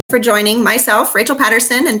for joining myself, Rachel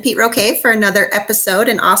Patterson, and Pete Roque for another episode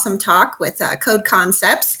and awesome talk with Code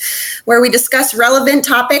Concepts, where we discuss relevant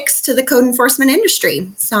topics to the code enforcement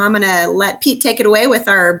industry. So I'm going to let Pete take it away with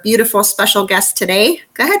our beautiful special guest today.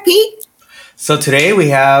 Go ahead, Pete. So today we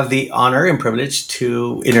have the honor and privilege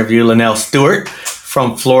to interview Lynell Stewart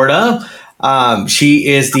from Florida. She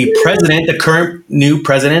is the current new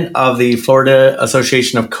president of the Florida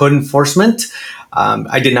Association of Code Enforcement.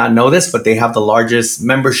 I did not know this, but they have the largest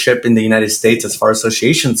membership in the United States as far as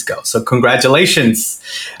associations go. So congratulations.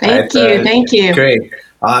 Thank you. Great.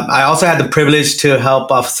 I also had the privilege to help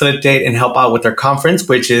facilitate and help out with their conference,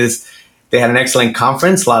 which is, they had an excellent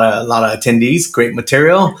conference, a lot of attendees, great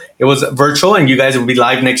material. It was virtual, and you guys will be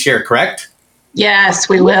live next year, correct? Yes,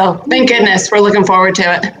 we will. Thank goodness. We're looking forward to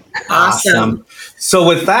it. Awesome. So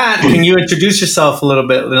with that, can you introduce yourself a little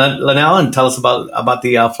bit, Lynell, and tell us about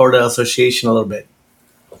the Florida Association a little bit?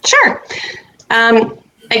 Sure.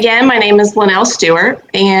 Again, my name is Lynell Stewart,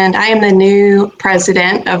 and I am the new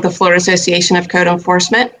president of the Florida Association of Code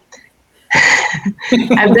Enforcement.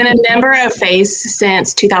 I've been a member of FACE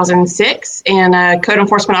since 2006 and a code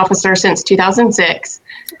enforcement officer since 2006.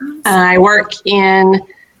 I work in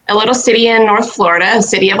a little city in North Florida, the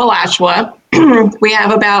city of Alachua. We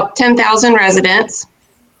have about 10,000 residents.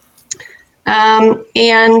 And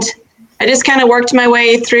I just kind of worked my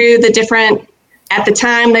way through the different, at the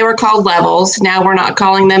time they were called levels. Now we're not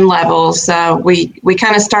calling them levels. We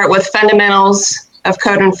kind of start with fundamentals of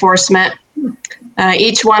code enforcement.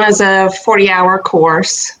 Each one is a 40-hour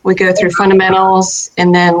course. We go through fundamentals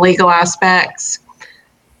and then legal aspects,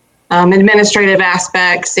 administrative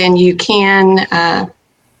aspects, and you can,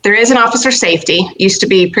 there is an officer safety, used to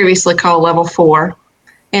be previously called level 4,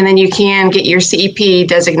 and then you can get your CEP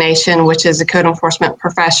designation, which is a code enforcement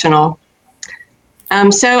professional.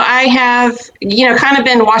 So I have, kind of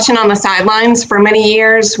been watching on the sidelines for many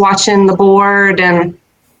years, watching the board and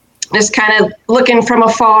just kind of looking from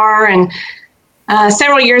afar. And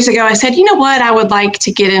several years ago, I said, you know what, I would like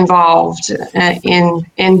to get involved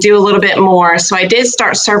and do a little bit more. So I did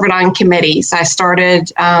start serving on committees. I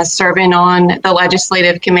started serving on the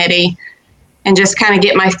legislative committee and just kind of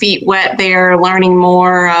get my feet wet there, learning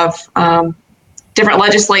more of different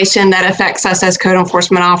legislation that affects us as code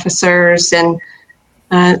enforcement officers. And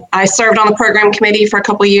I served on the program committee for a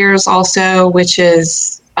couple of years also, which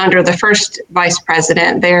is under the first vice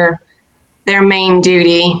president. Their main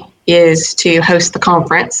duty is to host the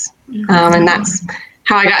conference. And that's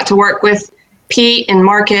how I got to work with Pete and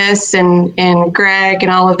Marcus and Greg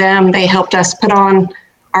and all of them. They helped us put on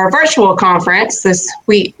our virtual conference.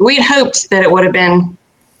 We'd hoped that it would have been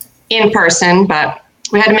in person, but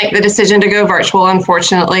we had to make the decision to go virtual,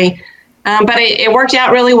 unfortunately. But it worked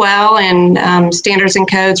out really well, and Standards and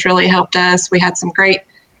Codes really helped us. We had some great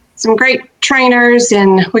trainers,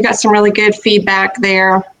 and we got some really good feedback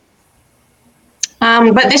there.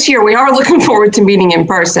 But this year we are looking forward to meeting in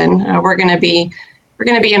person. We're going to be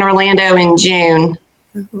in Orlando in June.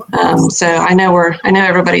 So I know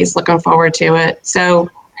everybody's looking forward to it.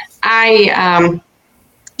 So I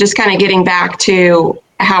just kind of getting back to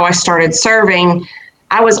how I started serving.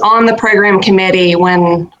 I was on the program committee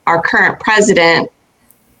when our current president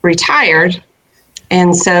retired.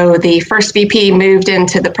 And so the first VP moved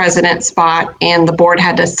into the president spot, and the board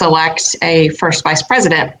had to select a first vice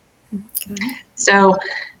president. Okay. So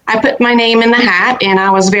I put my name in the hat, and I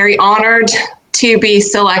was very honored to be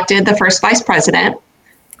selected the first vice president.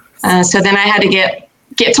 So then I had to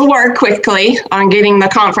get to work quickly on getting the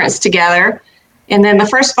conference together. And then the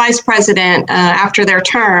first vice president, after their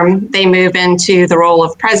term, they move into the role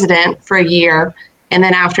of president for a year. And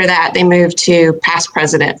then after that, they move to past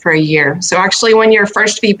president for a year. So actually, when you're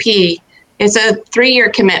first VP, it's a 3-year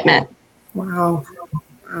commitment. Wow.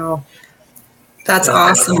 That's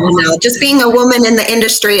awesome. Just being a woman in the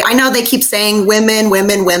industry, I know they keep saying women,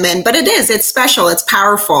 but it's special. It's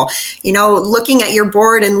powerful. Looking at your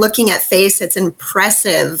board and looking at FACE, it's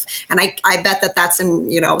impressive. And I bet that's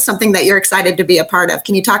something that you're excited to be a part of.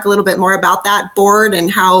 Can you talk a little bit more about that board and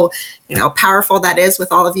how, powerful that is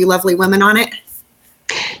with all of you lovely women on it?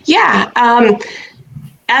 Yeah.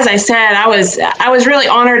 As I said, I was really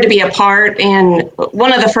honored to be a part. And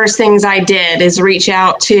one of the first things I did is reach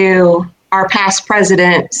out to our past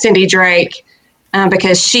president, Cindy Drake,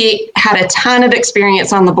 because she had a ton of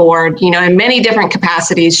experience on the board, in many different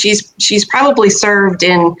capacities. She's probably served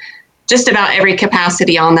in just about every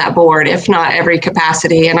capacity on that board, if not every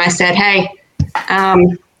capacity. And I said, hey,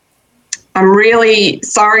 I'm really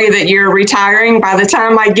sorry that you're retiring by the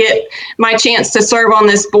time I get my chance to serve on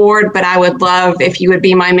this board, but I would love if you would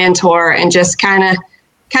be my mentor and just kind of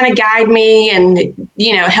kind of guide me and,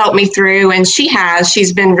 help me through. And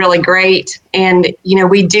she's been really great. And,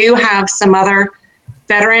 we do have some other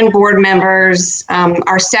veteran board members,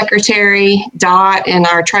 our secretary, Dot, and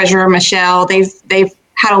our treasurer, Michelle. They've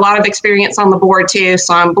had a lot of experience on the board too.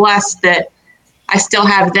 So I'm blessed that I still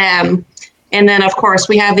have them. And then, of course,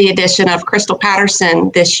 we have the addition of Crystal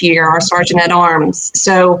Patterson this year, our Sergeant at Arms.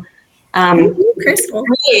 So, Crystal.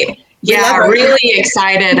 Really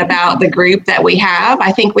excited about the group that we have.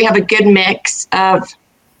 I think we have a good mix of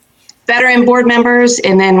veteran board members,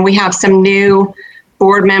 and then we have some new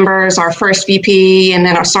board members, our first VP, and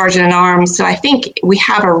then our Sergeant at Arms. So I think we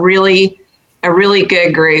have a really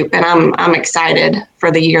good group, and I'm excited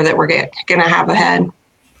for the year that we're going to have ahead.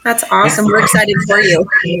 That's awesome. We're excited for you.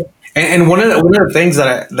 And one of the things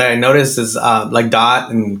that I noticed is like Dot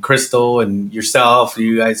and Crystal and yourself,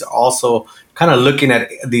 you guys are also kind of looking at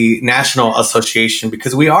the National Association,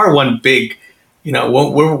 because we are one big,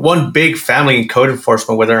 we're one big family in code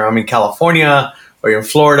enforcement, whether I'm in California or you're in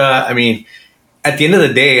Florida. I mean, at the end of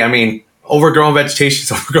the day, overgrown vegetation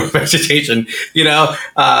is overgrown vegetation.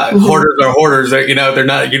 Hoarders are hoarders. They're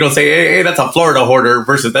not. You don't say, hey, that's a Florida hoarder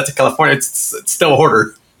versus that's a California. It's still a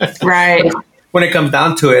hoarder. Right. When it comes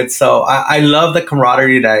down to it. So I love the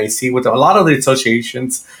camaraderie that I see with a lot of the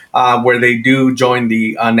associations where they do join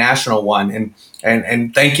the national one.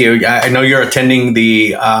 And thank you. I know you're attending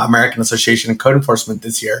the American Association of Code Enforcement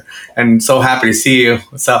this year, and so happy to see you.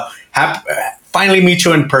 So finally meet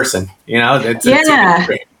you in person. It's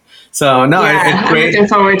great. So no, it's great. I'm looking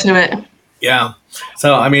forward to it. Yeah.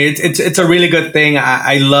 So, it's a really good thing.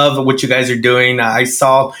 I love what you guys are doing. I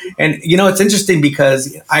saw, and it's interesting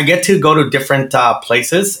because I get to go to different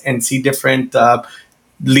places and see different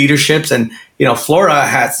leaderships. And,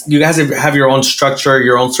 Florida you guys have your own structure,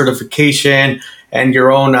 your own certification, and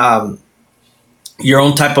your own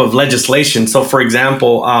type of legislation. So, for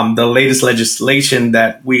example, the latest legislation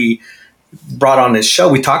that we brought on this show,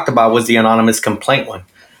 we talked about was the anonymous complaint one.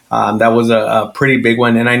 That was a pretty big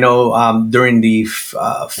one. And I know during the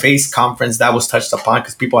FACE conference that was touched upon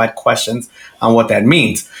because people had questions on what that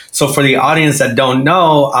means. So for the audience that don't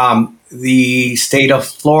know, the state of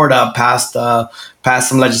Florida passed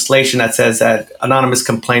some legislation that says that anonymous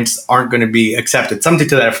complaints aren't going to be accepted. Something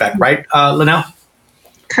to that effect, right, Linnell?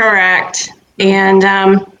 Correct. And,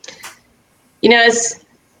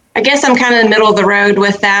 I guess I'm kind of in the middle of the road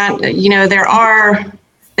with that.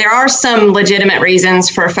 There are some legitimate reasons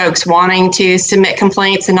for folks wanting to submit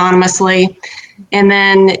complaints anonymously. And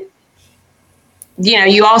then,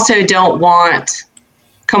 you also don't want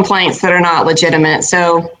complaints that are not legitimate.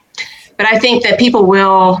 So, but I think that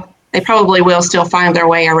they probably will still find their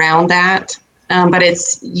way around that. But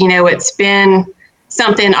it's been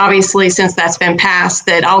something, obviously, since that's been passed,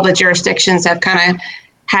 that all the jurisdictions have kind of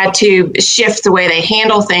had to shift the way they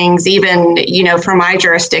handle things, even, from my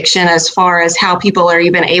jurisdiction, as far as how people are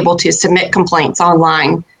even able to submit complaints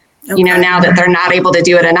online. Okay. Now that they're not able to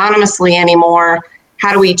do it anonymously anymore,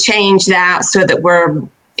 how do we change that so that we're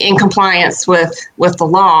in compliance with the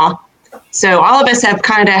law? So all of us have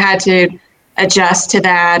kind of had to adjust to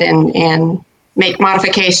that and make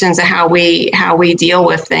modifications of how we deal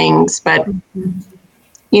with things. But,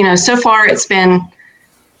 so far it's been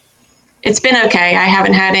okay. I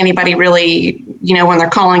haven't had anybody really, when they're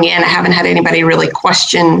calling in, I haven't had anybody really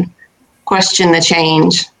question the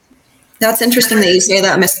change. That's interesting that you say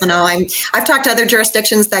that, Ms. Linnell. I've talked to other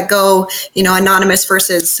jurisdictions that go, anonymous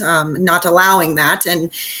versus not allowing that.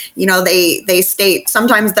 And, they state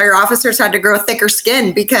sometimes their officers had to grow thicker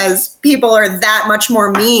skin because people are that much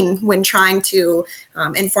more mean when trying to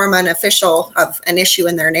inform an official of an issue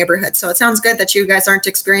in their neighborhood. So it sounds good that you guys aren't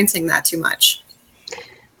experiencing that too much.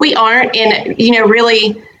 We aren't. And,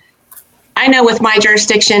 really, I know with my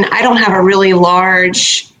jurisdiction, I don't have a really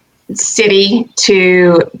large city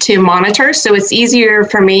to monitor. So it's easier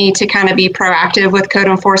for me to kind of be proactive with code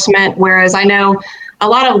enforcement. Whereas I know a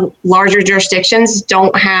lot of larger jurisdictions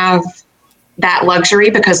don't have that luxury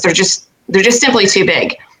because they're just simply too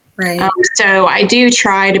big. Right. So I do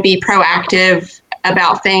try to be proactive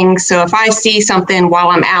about things. So if I see something while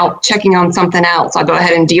I'm out checking on something else, I'll go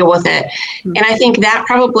ahead and deal with it. Mm-hmm. And I think that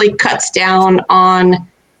probably cuts down on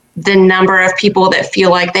the number of people that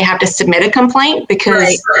feel like they have to submit a complaint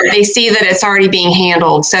because they see that it's already being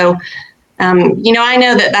handled. So, I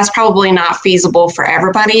know that that's probably not feasible for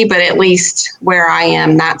everybody, but at least where I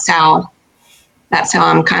am, that's how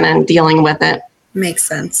I'm kind of dealing with it. Makes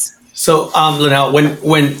sense. So, Linnell,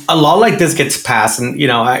 when a law like this gets passed, and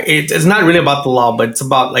it's not really about the law, but it's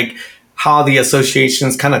about like how the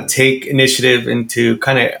associations kind of take initiative into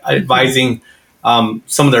kind of advising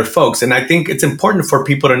some of their folks. And I think it's important for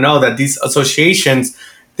people to know that these associations,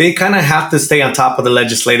 they kind of have to stay on top of the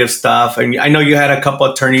legislative stuff. And I know you had a couple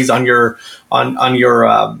attorneys on your on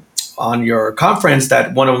your conference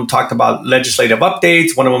that one of them talked about legislative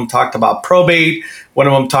updates, one of them talked about probate, one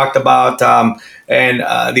of them talked about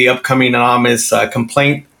the upcoming anonymous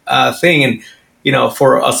complaint thing. And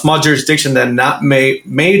for a small jurisdiction that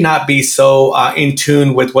may not be so in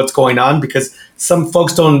tune with what's going on, because some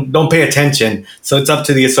folks don't pay attention. So it's up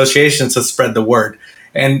to the association to spread the word.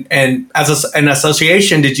 And as an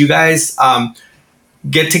association, did you guys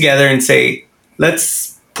get together and say,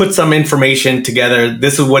 let's put some information together?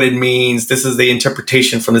 This is what it means. This is the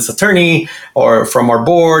interpretation from this attorney or from our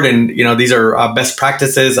board. And, these are best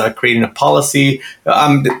practices, creating a policy.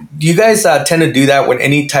 Do you guys tend to do that when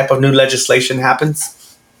any type of new legislation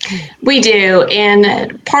happens? We do.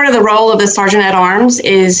 And part of the role of the Sergeant at Arms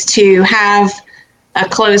is to have a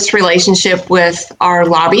close relationship with our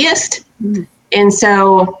lobbyist. Mm-hmm. And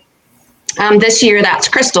so this year, that's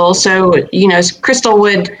Crystal. So, Crystal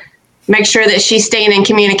would make sure that she's staying in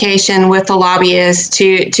communication with the lobbyist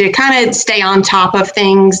to kind of stay on top of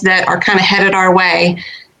things that are kind of headed our way.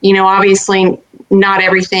 Obviously, not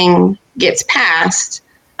everything gets passed,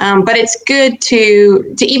 but it's good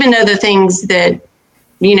to even know the things that,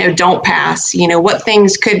 don't pass, what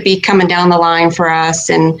things could be coming down the line for us,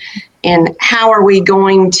 and how are we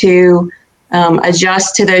going to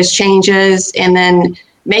adjust to those changes, and then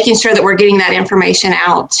making sure that we're getting that information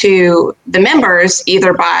out to the members,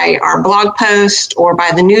 either by our blog post or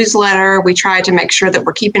by the newsletter. We try to make sure that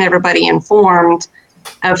we're keeping everybody informed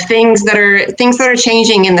of things that are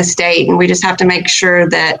changing in the state, and we just have to make sure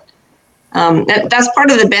that that's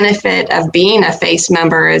part of the benefit of being a FACE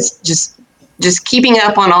member, is just keeping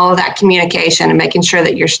up on all of that communication and making sure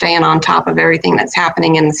that you're staying on top of everything that's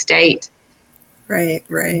happening in the state. Right.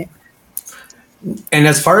 And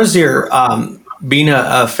as far as your being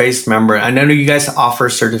a FACE member, I know you guys offer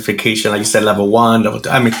certification, like you said, level 1, level 2.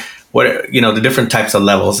 I mean, the different types of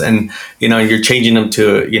levels, and you're changing them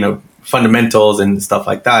to fundamentals and stuff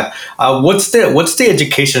like that. What's the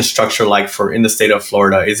education structure like in the state of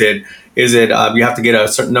Florida? Is it you have to get a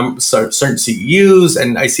certain CEUs,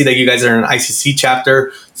 and I see that you guys are an ICC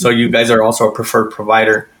chapter, so you guys are also a preferred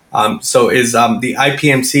provider. So is the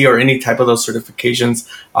IPMC or any type of those certifications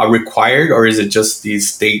required, or is it just the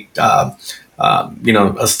state, a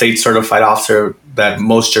state certified officer that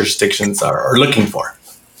most jurisdictions are looking for?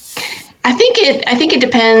 I think it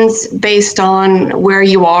depends based on where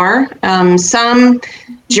you are. Some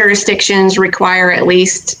jurisdictions require at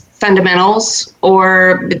least fundamentals,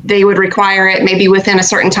 or they would require it maybe within a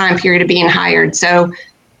certain time period of being hired. So,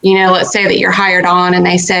 let's say that you're hired on and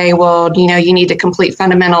they say, well, you need to complete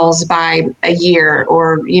fundamentals by a year,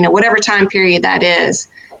 or, whatever time period that is.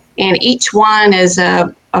 And each one is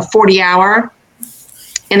a 40-hour,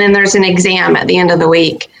 and then there's an exam at the end of the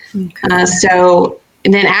week. Okay.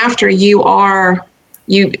 And then after you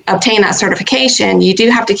obtain that certification, you do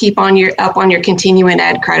have to keep up on your continuing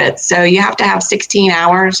ed credits. So you have to have 16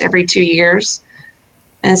 hours every 2 years.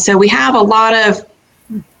 And so we have a lot of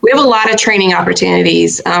training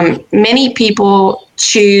opportunities. Many people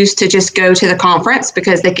choose to just go to the conference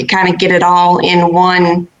because they could kind of get it all in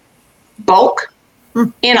one bulk.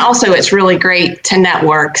 And also, it's really great to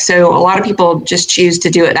network. So a lot of people just choose to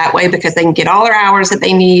do it that way because they can get all their hours that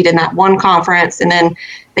they need in that one conference, and then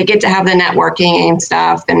they get to have the networking and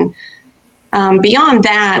stuff. And beyond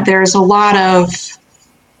that, there's a lot of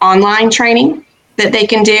online training that they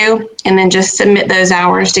can do, and then just submit those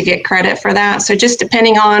hours to get credit for that. So just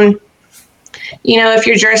depending on, if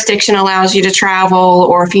your jurisdiction allows you to travel,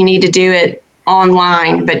 or if you need to do it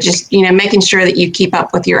online, but just, making sure that you keep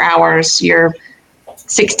up with your hours, your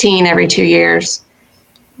 16 every 2 years.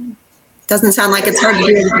 Doesn't sound like it's hard to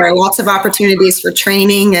do. There are lots of opportunities for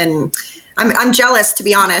training, and I'm jealous, to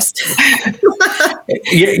be honest. We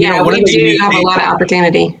do have a lot of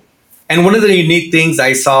opportunity. And one of the unique things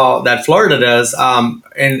I saw that Florida does,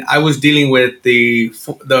 and I was dealing with the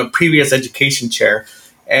previous education chair,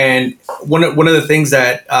 and one of the things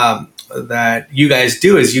that you guys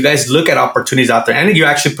do is you guys look at opportunities out there, and you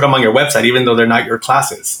actually put them on your website, even though they're not your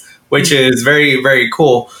classes, which is very, very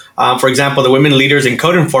cool. For example, the Women Leaders in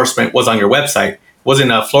Code Enforcement was on your website. It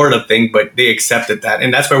wasn't a Florida thing, but they accepted that.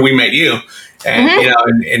 And that's where we met you. And,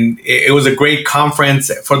 and it was a great conference.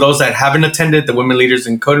 For those that haven't attended, the Women Leaders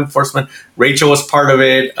in Code Enforcement, Rachel was part of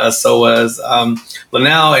it. So was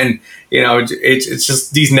Linnell. And, it's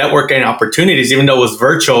just these networking opportunities. Even though it was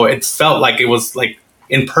virtual, it felt like it was like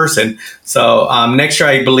in person. So next year,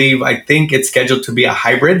 I think it's scheduled to be a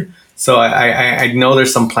hybrid. So I know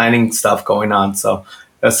there's some planning stuff going on. So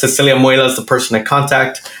Cecilia Muela is the person to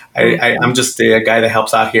contact. I'm just a guy that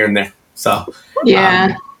helps out here and there. So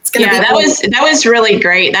Yeah. It's going to be that was really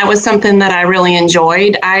great. That was something that I really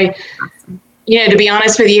enjoyed. To be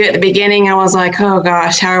honest with you, at the beginning, I was like, oh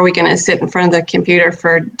gosh, how are we going to sit in front of the computer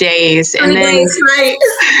for days? And then, right.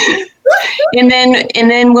 and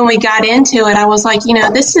then when we got into it, I was like,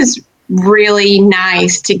 this is really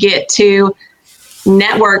nice to get to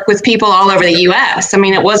network with people all over the U.S. I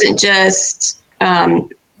mean, it wasn't just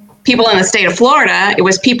people in the state of Florida. It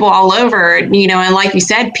was people all over, and like you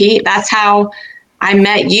said, Pete, that's how I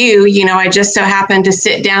met you. I just so happened to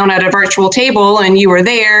sit down at a virtual table and you were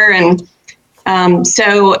there. And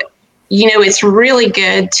so, it's really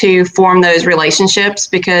good to form those relationships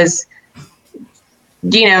because,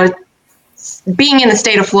 being in the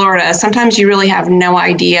state of Florida, sometimes you really have no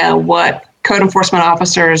idea what code enforcement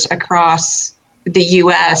officers across the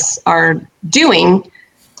U.S. are doing.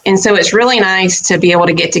 And so it's really nice to be able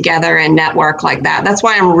to get together and network like that. That's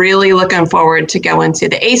why I'm really looking forward to going to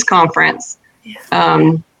the ACE conference.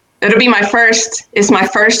 It'll be my first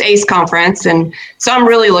ACE conference. And so I'm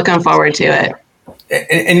really looking forward to it.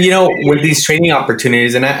 And with these training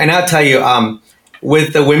opportunities, and I'll tell you,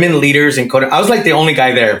 with the women leaders in code, I was like the only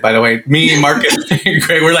guy there, by the way. Me, Marcus, and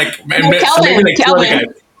Greg, we're like, Kelvin. two other guys.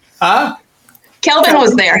 Huh? Kelvin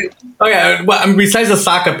was there. Oh yeah. Well, besides the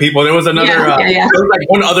soccer people, there was another. There was like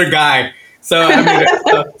one other guy. So I mean,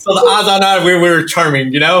 so the odds on that we were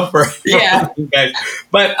charming, for guys.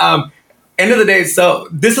 But end of the day, so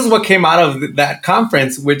this is what came out of that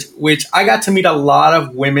conference, which I got to meet a lot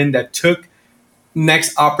of women that took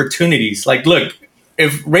next opportunities. Like, look,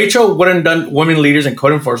 if Rachel wouldn't done women leaders in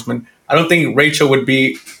code enforcement, I don't think Rachel would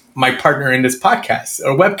be my partner in this podcast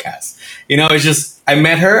or webcast. It's just I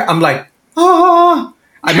met her. I'm like,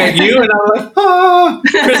 I met you, and I was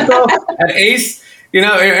like, Crystal at ACE.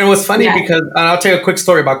 It was funny because, and I'll tell you a quick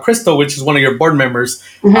story about Crystal, which is one of your board members.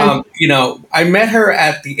 Mm-hmm. I met her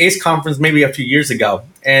at the ACE conference maybe a few years ago,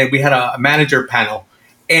 and we had a manager panel,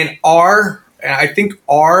 and I think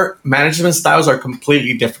our management styles are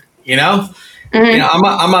completely different.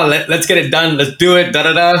 Mm-hmm. Let's get it done. Let's do it. Da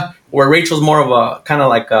da da. Where Rachel's more of a kind of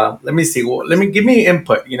like let me see. Well, give me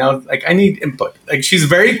input. Like I need input. Like she's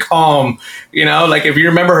very calm. Like if you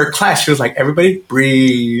remember her class, she was like, everybody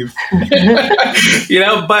breathe.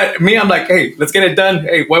 But me, I'm like, hey, let's get it done.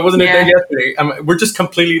 Hey, why wasn't it done yesterday? We're just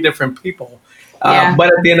completely different people.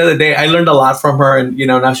 But at the end of the day, I learned a lot from her, and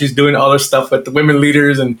now she's doing other stuff with the women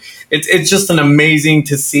leaders, and it's just an amazing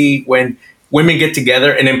to see when women get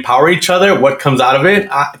together and empower each other. What comes out of it?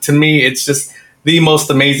 To me, it's just the most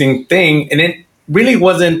amazing thing. And it really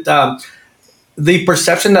wasn't the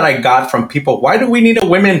perception that I got from people. Why do we need a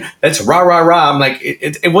women that's rah, rah, rah? I'm like,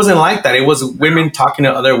 it wasn't like that. It was women talking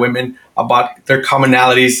to other women about their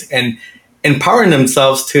commonalities and empowering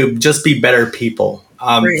themselves to just be better people.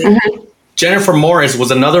 Jennifer Morris was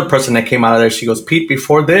another person that came out of there. She goes, Pete,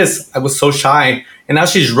 before this, I was so shy. And now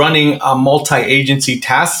she's running a multi-agency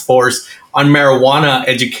task force on marijuana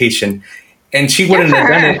education. And she wouldn't have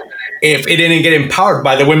done it if it didn't get empowered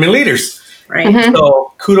by the women leaders. Right. Mm-hmm.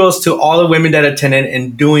 So kudos to all the women that attended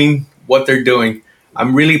and doing what they're doing.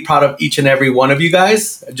 I'm really proud of each and every one of you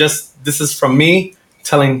guys. This is from me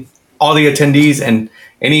telling all the attendees and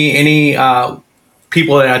any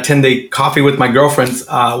people that attend the Coffee with My Girlfriends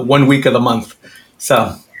 1 week of the month.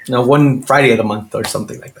 So, one Friday of the month or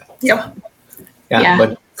something like that. Yep. Yeah.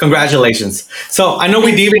 But congratulations. So I know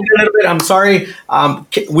we deviated a little bit. I'm sorry.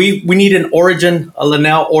 We need a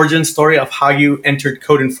Linnell origin story of how you entered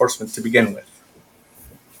code enforcement to begin with.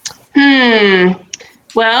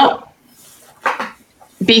 Well,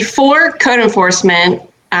 before code enforcement,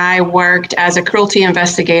 I worked as a cruelty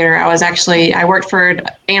investigator. I worked for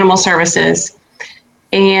Animal Services.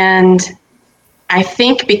 And I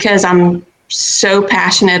think because I'm so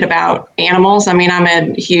passionate about animals, I'm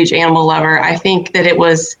a huge animal lover. I think that it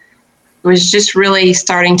was just really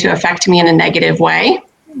starting to affect me in a negative way.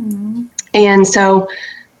 Mm-hmm. And so I'm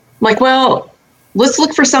like, well, let's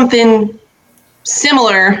look for something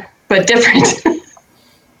similar but different.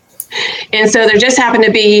 And so there just happened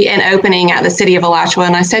to be an opening at the city of Alachua.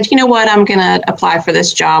 And I said, you know what, I'm going to apply for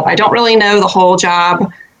this job. I don't really know the whole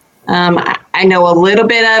job. I know a little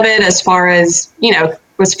bit of it as far as,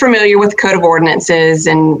 was familiar with code of ordinances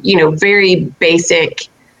and, very basic.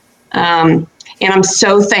 And I'm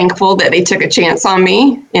so thankful that they took a chance on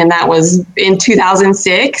me. And that was in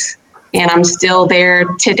 2006. And I'm still there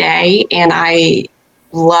today. And I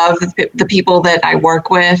love the people that I work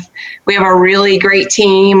with. We have a really great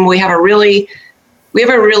team. We have a really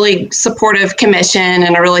supportive commission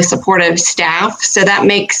and a really supportive staff. So that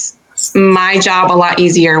makes my job a lot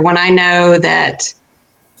easier when I know that,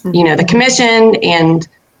 the commission and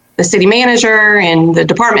the city manager and the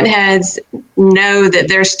department heads know that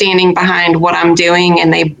they're standing behind what I'm doing,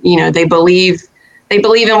 and they believe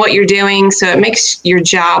in what you're doing. So it makes your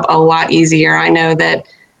job a lot easier. I know that,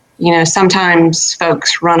 sometimes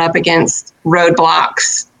folks run up against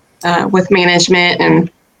roadblocks with management.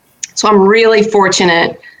 And so I'm really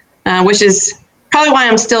fortunate, which is probably why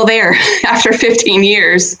I'm still there after 15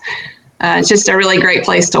 years. It's just a really great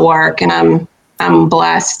place to work, and I'm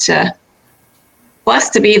blessed to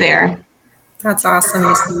be there. That's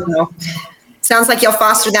awesome. Sounds like you'll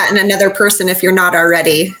foster that in another person if you're not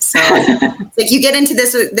already. So like you get into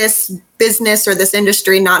this business or this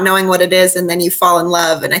industry not knowing what it is, and then you fall in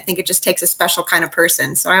love. And I think it just takes a special kind of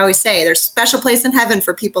person. So I always say there's a special place in heaven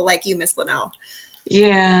for people like you, Miss Linnell.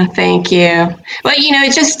 Yeah, thank you. But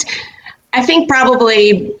I think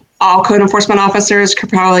probably all code enforcement officers could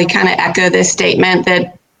probably kind of echo this statement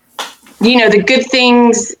that, the good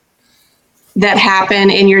things that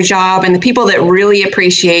happen in your job and the people that really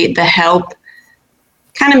appreciate the help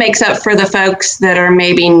kind of makes up for the folks that are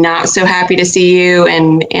maybe not so happy to see you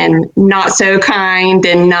and not so kind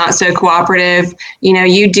and not so cooperative.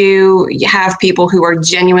 You do have people who are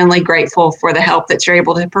genuinely grateful for the help that you're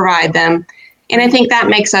able to provide them. And I think that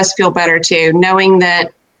makes us feel better too, knowing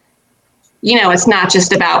that, it's not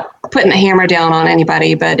just about putting the hammer down on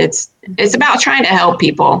anybody, but it's about trying to help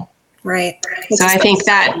people. Right. So I think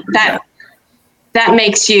that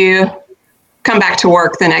makes you come back to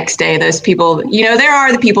work the next day. Those people, there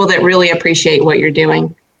are the people that really appreciate what you're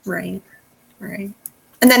doing. Right. And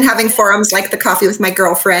then having forums like the Coffee with My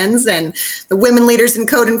Girlfriends and the women leaders in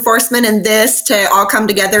code enforcement and this to all come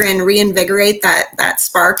together and reinvigorate that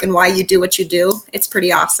spark and why you do what you do. It's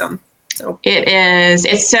pretty awesome. So it is.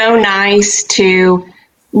 It's so nice to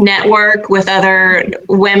network with other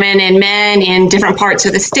women and men in different parts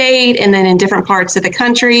of the state and then in different parts of the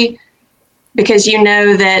country, because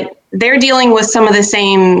that they're dealing with some of the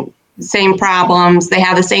same problems. They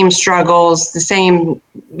have the same struggles, the same,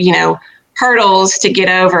 hurdles to get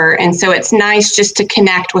over. And so it's nice just to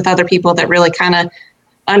connect with other people that really kind of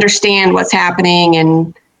understand what's happening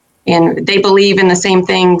and they believe in the same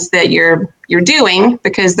things that you're doing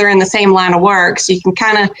because they're in the same line of work. So you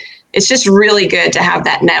can it's just really good to have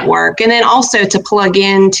that network. And then also to plug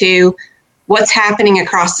into what's happening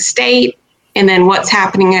across the state and then what's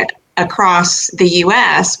happening across the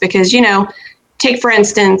U.S. Because, take for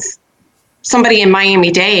instance, somebody in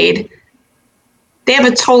Miami-Dade, they have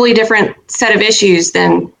a totally different set of issues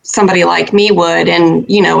than somebody like me would in,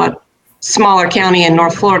 a smaller county in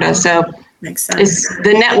North Florida. So makes sense.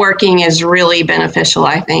 The networking is really beneficial,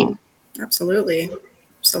 I think. Absolutely.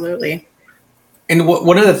 And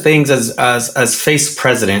one of the things as FACE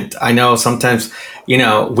president, I know sometimes,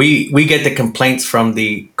 we get the complaints from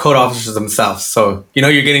the code officers themselves. So,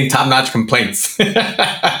 you're getting top-notch complaints.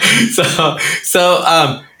 A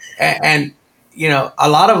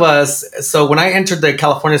lot of us, so when I entered the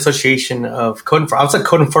California Association of Code Enforcement, I was a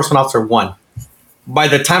code enforcement officer 1. By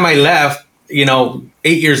the time I left, 8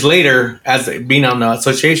 years later, as being on the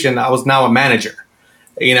association, I was now a manager,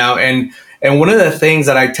 and one of the things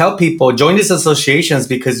that I tell people, join these associations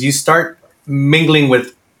because you start mingling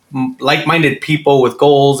with like-minded people with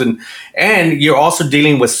goals, and you're also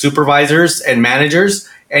dealing with supervisors and managers,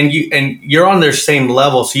 and you're on their same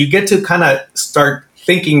level. So you get to kind of start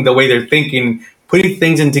thinking the way they're thinking, putting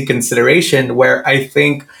things into consideration, where I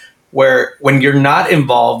think when you're not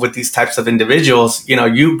involved with these types of individuals,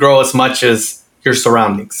 you grow as much as your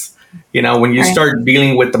surroundings. When you start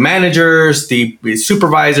dealing with the managers, the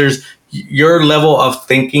supervisors, your level of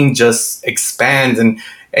thinking just expands,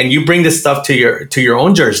 and you bring this stuff to your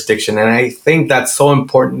own jurisdiction. And I think that's so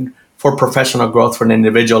important for professional growth for an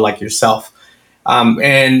individual like yourself.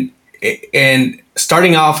 And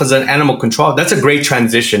starting off as an animal control, that's a great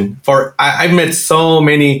transition. I've met so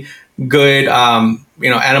many good,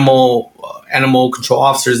 animal control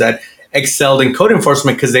officers that excelled in code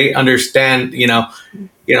enforcement because they understand,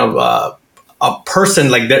 a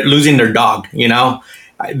person like they're losing their dog,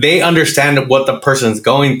 they understand what the person's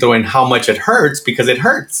going through and how much it hurts because it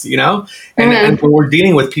hurts, and when we're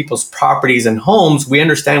dealing with people's properties and homes, we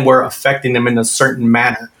understand we're affecting them in a certain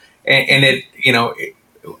manner. And it,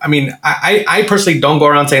 I personally don't go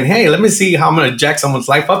around saying, hey, let me see how I'm going to jack someone's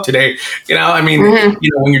life up today. When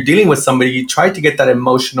you're dealing with somebody, you try to get that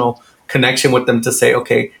emotional connection with them to say,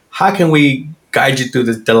 okay, how can we guide you through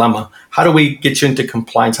this dilemma? How do we get you into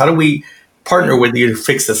compliance? How do we partner with you to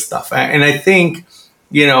fix this stuff? And I think,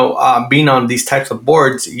 being on these types of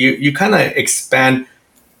boards, you kind of expand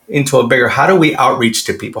into a bigger, how do we outreach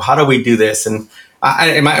to people? How do we do this? And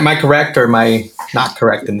am I correct or am I not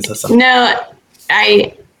correct in this assessment? No,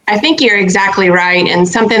 I I think you're exactly right. And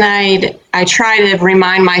something I try to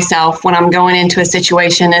remind myself when I'm going into a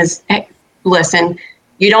situation is, hey, listen,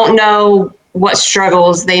 you don't know what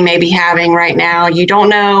struggles they may be having right now. You don't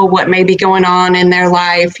know what may be going on in their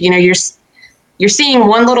life. You're seeing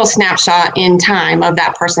one little snapshot in time of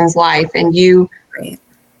that person's life, and you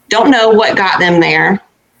don't know what got them there,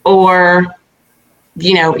 or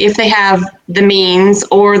if they have the means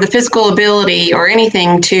or the physical ability or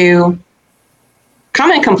anything to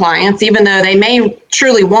come in compliance, even though they may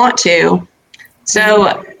truly want to.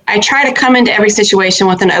 So I try to come into every situation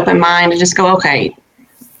with an open mind and just go, okay,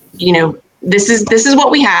 this is what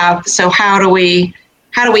we have. So how do we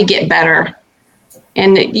get better?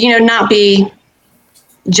 And not be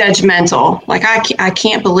judgmental. Like I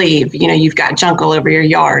can't believe you've got junk all over your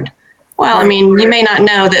yard. Well, I mean, you may not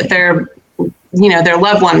know that their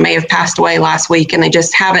loved one may have passed away last week, and they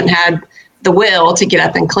just haven't had the will to get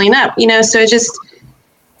up and clean up. So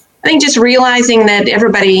I think just realizing that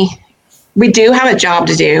we do have a job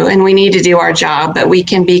to do, and we need to do our job, but we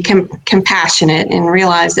can be compassionate and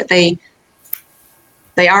realize that they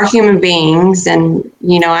are human beings. And,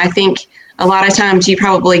 I think a lot of times you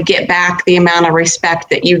probably get back the amount of respect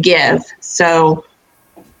that you give. So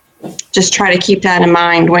just try to keep that in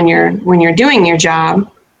mind when you're doing your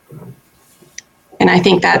job. And I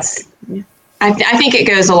think I think it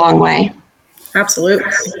goes a long way.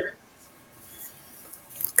 Absolutely.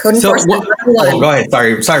 Code enforcement 101. Go ahead.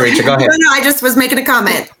 Sorry, Rachel. Go ahead. No, I just was making a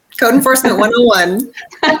comment. Code enforcement 101.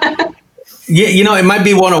 Yeah, it might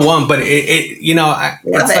be 101, but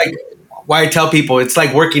it's like why I tell people it's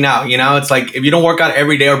like working out. It's like if you don't work out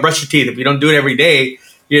every day or brush your teeth, if you don't do it every day,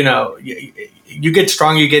 you get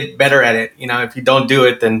strong, you get better at it. If you don't do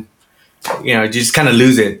it, then you just kind of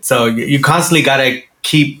lose it. So you constantly got to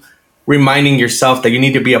keep reminding yourself that you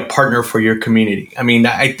need to be a partner for your community. I mean,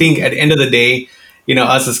 I think at the end of the day,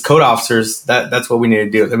 us as code officers, that's what we need to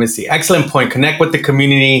do. Let me see. Excellent point. Connect with the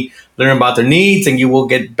community, learn about their needs, and you will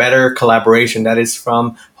get better collaboration. That is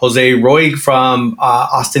from Jose Roig from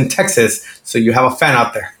Austin, Texas. So you have a fan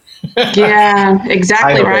out there. Yeah,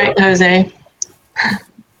 exactly right, Jose.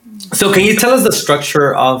 So can you tell us the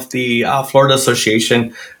structure of the Florida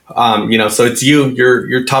Association? So it's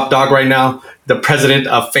you're top dog right now, the president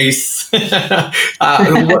of FACE. So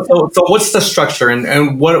what's the structure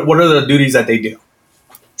and what are the duties that they do?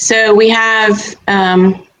 So we have,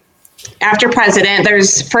 after president,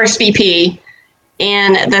 there's first VP,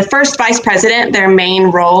 and the first vice president, their main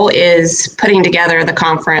role is putting together the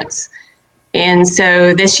conference. And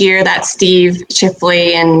so this year, that's Steve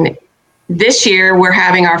Chifley, and this year we're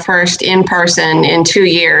having our first in-person in 2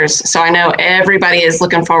 years. So I know everybody is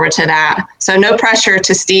looking forward to that. So no pressure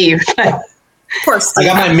to Steve. Poor Steve.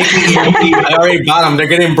 I got my Mickey. I already bought them. They're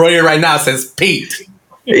getting embroidered right now. It says Pete.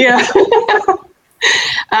 Yeah.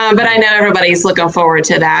 But I know everybody's looking forward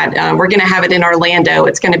to that. We're going to have it in Orlando.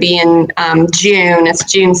 It's going to be in June. It's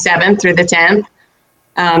June 7th through the 10th.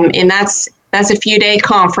 And that's a few-day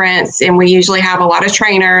conference, and we usually have a lot of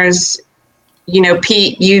trainers.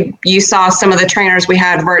 Pete, you saw some of the trainers we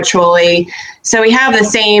had virtually. So we have the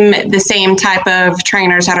same type of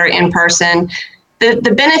trainers that are in person.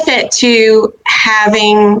 The benefit to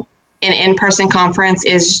having an in-person conference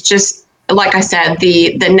is just, like I said,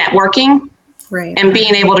 the networking. Right. And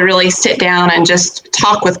being able to really sit down and just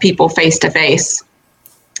talk with people face to face.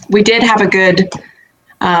 We did have a good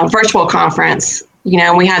virtual conference,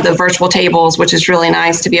 and we had the virtual tables, which is really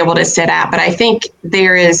nice to be able to sit at. But I think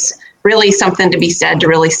there is really something to be said to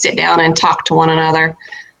really sit down and talk to one another.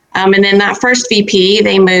 And then that first VP,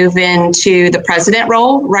 they move into the president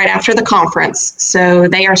role right after the conference. So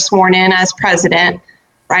they are sworn in as president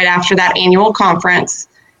right after that annual conference.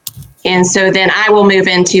 And so then I will move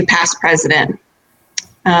into past president.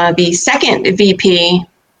 The second VP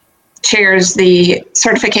chairs the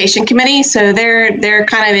certification committee. So they're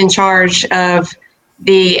kind of in charge of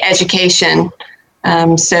the education.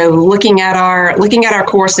 So looking at our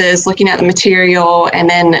courses, looking at the material, and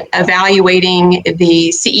then evaluating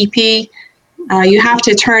the CEP. You have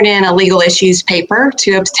to turn in a legal issues paper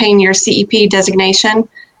to obtain your CEP designation.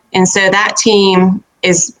 And so that team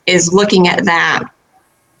is looking at that.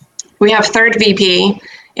 We have third VP,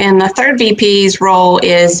 and the third VP's role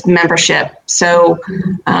is membership. So,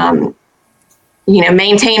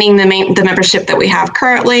 maintaining the membership that we have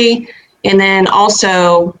currently, and then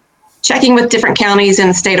also checking with different counties in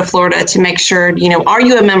the state of Florida to make sure, are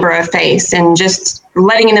you a member of FACE, and just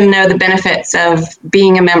letting them know the benefits of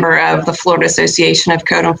being a member of the Florida Association of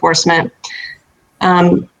Code Enforcement.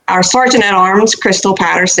 Our Sergeant at Arms, Crystal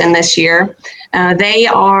Patterson, this year, they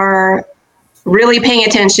are really paying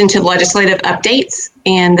attention to legislative updates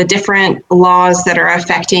and the different laws that are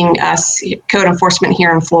affecting us, code enforcement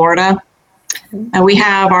here in Florida. We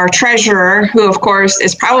have our treasurer, who of course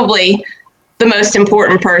is probably the most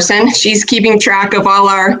important person. She's keeping track of all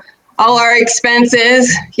our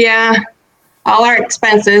expenses. Yeah, all our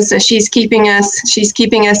expenses. So she's keeping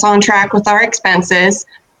us on track with our expenses.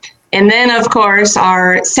 And then of course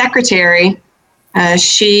our secretary,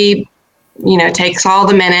 she takes all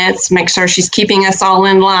the minutes, makes sure she's keeping us all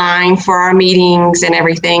in line for our meetings and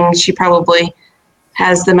everything. She probably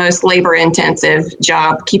has the most labor intensive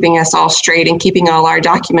job keeping us all straight and keeping all our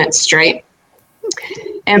documents straight.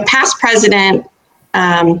 And past president,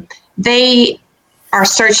 they are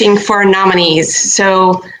searching for nominees.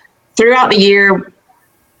 So throughout the year,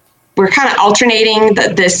 we're kind of alternating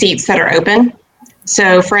the seats that are open.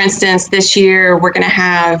 So for instance, this year, we're going to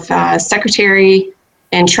have secretary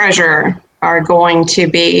and treasurer are going to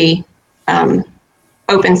be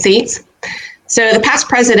open seats. So the past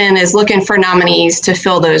president is looking for nominees to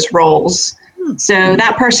fill those roles. So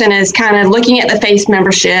that person is kind of looking at the FACE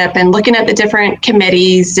membership and looking at the different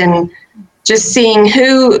committees and just seeing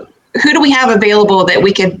who do we have available that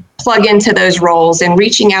we could plug into those roles, and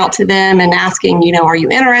reaching out to them and asking, are you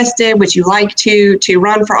interested? Would you like to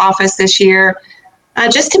run for office this year?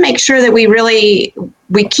 Just to make sure that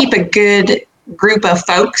we keep a good group of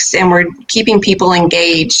folks and we're keeping people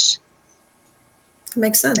engaged.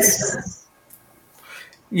 Makes sense.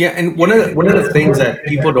 Yeah, and one of the things that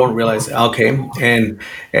people don't realize, okay, and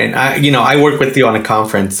I work with you on a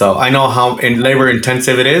conference, so I know how labor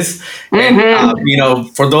intensive it is. And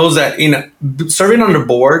for those that serving on the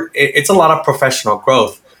board, it's a lot of professional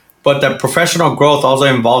growth, but that professional growth also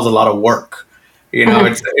involves a lot of work.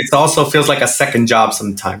 It also feels like a second job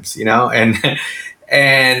sometimes.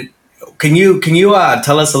 And Can you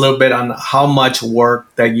tell us a little bit on how much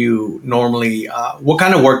work that you normally, what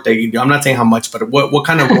kind of work that you do? I'm not saying how much, but what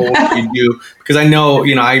kind of role you do? Because I know,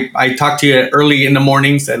 I talk to you early in the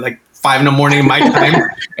mornings at like 5 in the morning my time,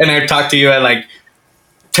 and I talk to you at like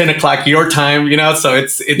 10 o'clock your time, so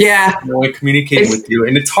it's communicating with you,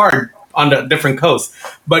 and it's hard on the different coasts.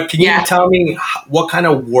 But can you tell me what kind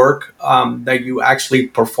of work that you actually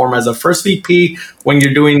perform as a first VP when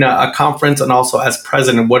you're doing a conference, and also as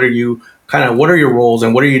president? What are your roles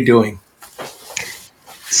and what are you doing?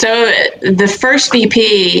 So the first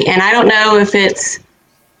VP, and I don't know if it's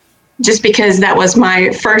just because that was my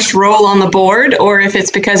first role on the board or if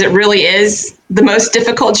it's because it really is the most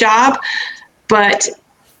difficult job, but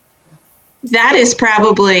that is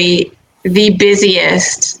probably the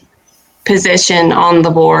busiest position on the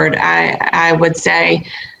board, I would say,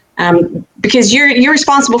 because you're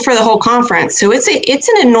responsible for the whole conference. So it's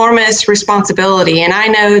an enormous responsibility. And I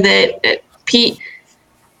know that Pete,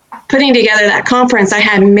 putting together that conference, I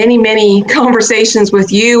had many conversations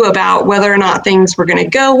with you about whether or not things were going to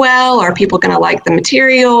go well. Are people going to like the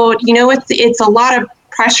material? It's a lot of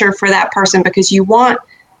pressure for that person because you have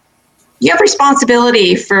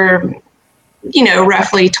responsibility for,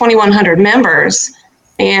 roughly 2,100 members,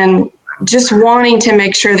 and just wanting to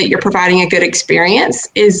make sure that you're providing a good experience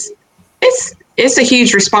it's a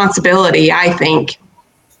huge responsibility, I think.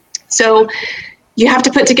 So you have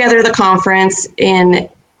to put together the conference. In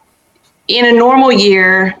a normal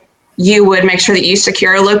year, you would make sure that you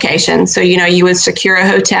secure a location. So, you would secure a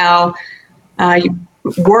hotel, you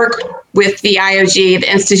work with the IOG,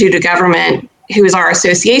 the Institute of Government, who is our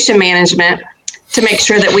association management, to make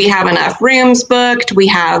sure that we have enough rooms booked, we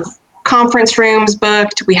have conference rooms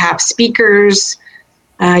booked, we have speakers.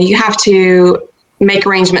 You have to make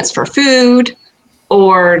arrangements for food,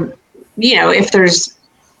 or, if there's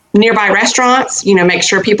nearby restaurants, make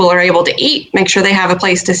sure people are able to eat, make sure they have a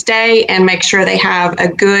place to stay, and make sure they have a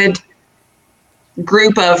good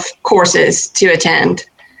group of courses to attend.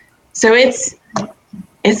 So it's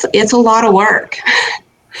a lot of work.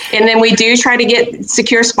 And then we do try to get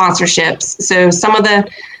secure sponsorships. So some of the,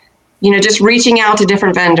 just reaching out to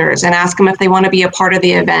different vendors and ask them if they want to be a part of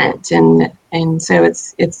the event. And so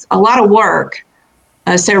it's a lot of work.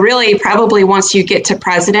 So really, probably once you get to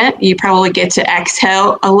president, you probably get to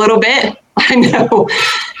exhale a little bit. I know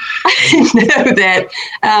that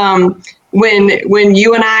when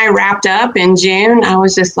you and I wrapped up in June, I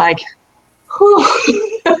was just like, whew,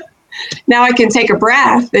 now I can take a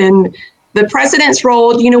breath. And the president's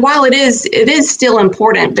role, while it is still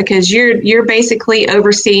important, because you're basically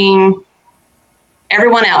overseeing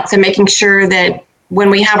everyone else and making sure that when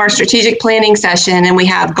we have our strategic planning session and we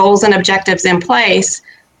have goals and objectives in place,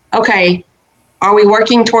 okay, are we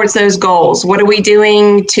working towards those goals? What are we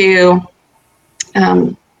doing to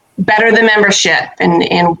better the membership?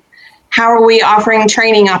 And how are we offering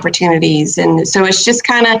training opportunities? And so it's just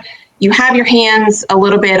kind of, you have your hands a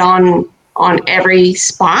little bit on every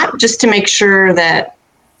spot just to make sure that,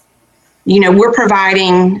 we're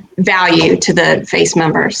providing value to the FACE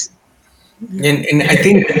members. And I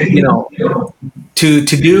think, to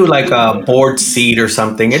do like a board seat or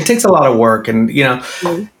something, it takes a lot of work. And,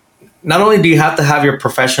 not only do you have to have your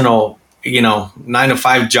professional,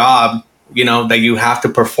 9-to-5 job, that you have to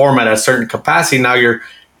perform at a certain capacity. Now you're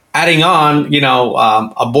adding on,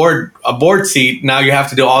 a board seat. Now you have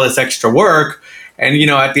to do all this extra work. And,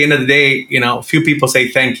 at the end of the day, a few people say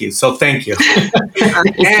thank you. So thank you.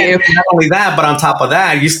 And not only that, but on top of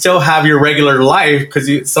that, you still have your regular life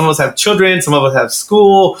because some of us have children, some of us have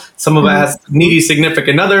school, some of us have needy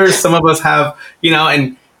significant others, some of us have,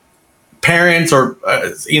 and parents or,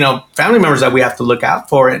 family members that we have to look out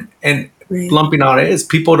for. And lumping on it is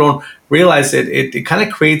people don't realize it kind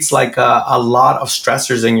of creates like a lot of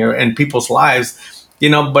stressors in people's lives.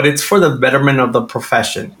 But it's for the betterment of the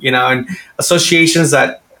profession, and associations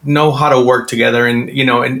that know how to work together. And,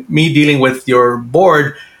 and me dealing with your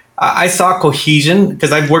board, I saw cohesion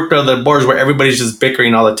because I've worked on the boards where everybody's just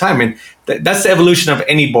bickering all the time. And that's the evolution of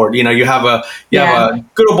any board. You have a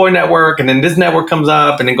good old boy network, and then this network comes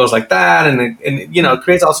up and it goes like that. And it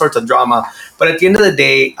creates all sorts of drama. But at the end of the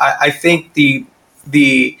day, I think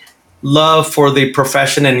the love for the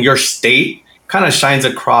profession and your state kind of shines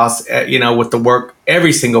across, with the work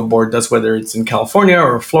every single board does, whether it's in California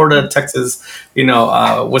or Florida, Texas,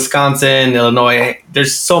 Wisconsin, Illinois.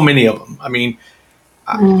 There's so many of them. I mean,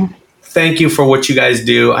 thank you for what you guys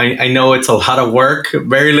do. I know it's a lot of work,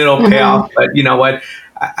 very little payoff, but you know what?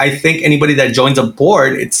 I think anybody that joins a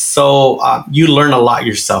board, it's so, you learn a lot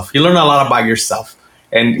yourself. You learn a lot about yourself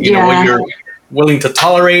and, what you're willing to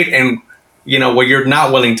tolerate and, what you're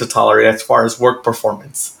not willing to tolerate as far as work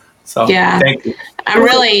performance. So thank you. I'm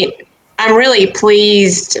really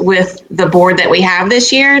pleased with the board that we have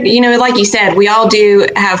this year. Like you said, we all do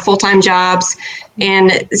have full-time jobs,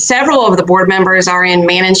 and several of the board members are in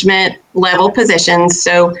management level positions.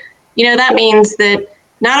 So, that means that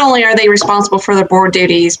not only are they responsible for their board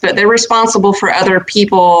duties, but they're responsible for other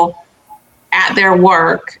people at their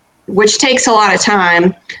work, which takes a lot of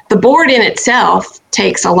time. The board in itself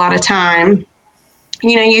takes a lot of time.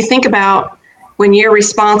 You think about when you're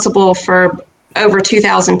responsible for over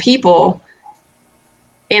 2,000 people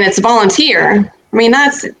and it's volunteer, I mean,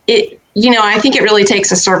 that's it. I think it really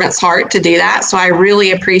takes a servant's heart to do that. So I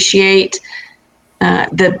really appreciate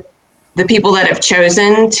the people that have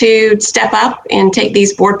chosen to step up and take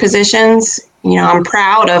these board positions. I'm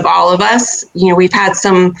proud of all of us. We've had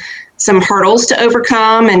some hurdles to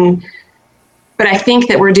overcome, but I think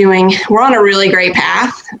that we're on a really great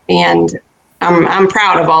path, and I'm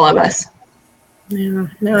proud of all of us. Yeah,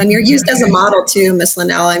 no, and you're used as a model too, Ms.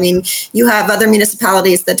 Linnell. I mean, you have other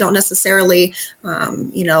municipalities that don't necessarily,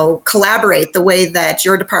 collaborate the way that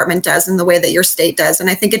your department does and the way that your state does. And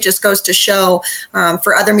I think it just goes to show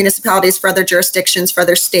for other municipalities, for other jurisdictions, for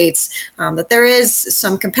other states, that there is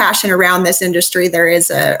some compassion around this industry. There is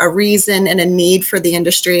a reason and a need for the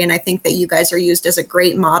industry. And I think that you guys are used as a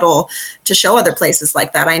great model to show other places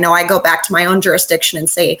like that. I know I go back to my own jurisdiction and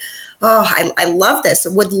say, oh, I love this. I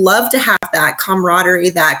would love to have that camaraderie,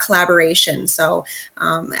 that collaboration. So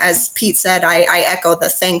as Pete said, I echo the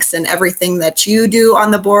thanks and everything that you do on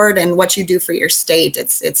the board and what you do for your state.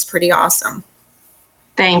 It's pretty awesome.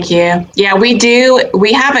 Thank you. Yeah, we do.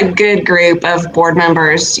 We have a good group of board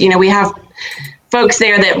members. We have folks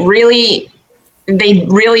there that really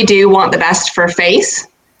do want the best for FACE.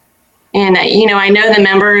 And, I know the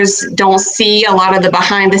members don't see a lot of the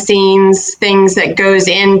behind the scenes things that goes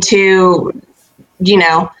into,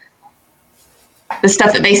 the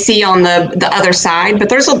stuff that they see on the other side. But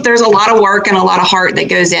there's a lot of work and a lot of heart that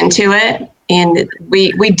goes into it. And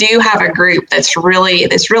we do have a group that's really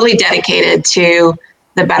dedicated to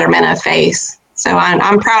the betterment of FACE. So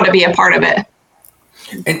I'm proud to be a part of it.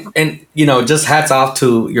 And just hats off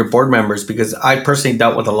to your board members, because I personally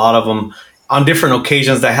dealt with a lot of them on different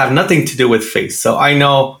occasions that have nothing to do with FACE. So I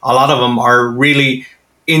know a lot of them are really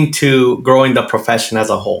into growing the profession as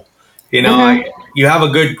a whole. You have a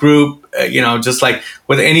good group, just like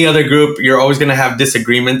with any other group, you're always going to have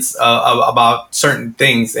disagreements about certain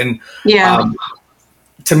things. And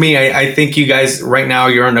to me, I think you guys right now,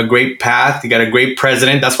 you're on a great path. You got a great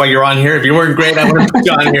president. That's why you're on here. If you weren't great, I wouldn't put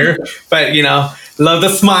you on here. But, love the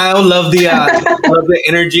smile, love the love the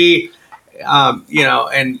energy,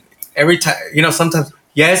 and every time, sometimes,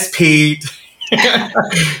 yes, Pete.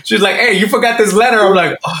 She's like, hey, you forgot this letter. I'm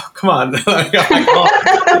like, oh, come on.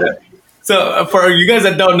 So for you guys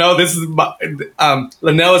that don't know, this is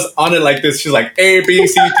Linnell is on it like this. She's like A, B,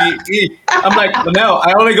 C, D, E. I'm like, Linnell,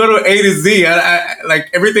 I only go to A to Z. I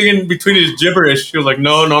like everything in between is gibberish. She was like,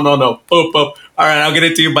 no. Boop, boop. All right, I'll get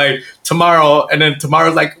it to you by tomorrow. And then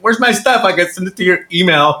tomorrow's like, where's my stuff? I get send it to your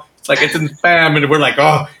email. It's like it's in spam, and we're like,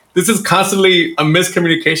 oh, this is constantly a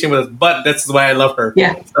miscommunication with us. But that's why I love her.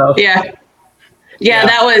 Yeah. So, Yeah.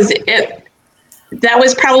 That was it. That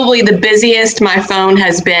was probably the busiest my phone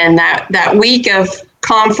has been that week of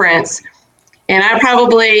conference. And I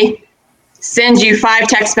probably send you 5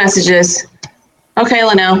 text messages. Okay,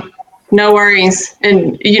 Linnell, no worries.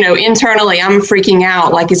 And, internally I'm freaking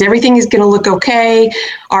out. Like, is everything is going to look okay?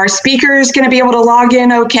 Are speakers going to be able to log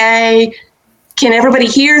in okay? Can everybody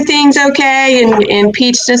hear things okay? And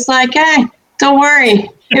Pete's just like, hey, don't worry.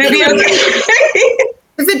 It'll be okay.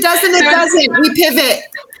 If it doesn't, it doesn't. We pivot.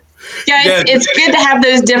 Yeah, it's good to have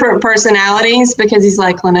those different personalities because he's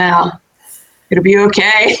like, Linnell, it'll be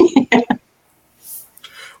okay.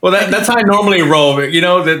 Well, that's how I normally roll. There's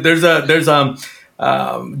Giovanna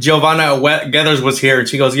Geathers was here, and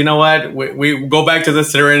she goes, you know what? We go back to the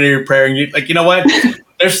serenity prayer, and you know what?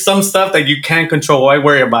 There's some stuff that you can't control. Why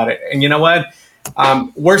worry about it? And you know what?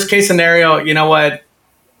 Worst case scenario, you know what?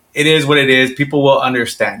 It is what it is. People will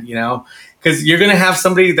understand, because you're going to have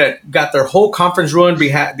somebody that got their whole conference ruined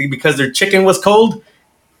because their chicken was cold.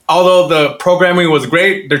 Although the programming was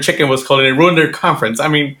great, their chicken was cold and it ruined their conference. I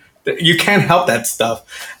mean, you can't help that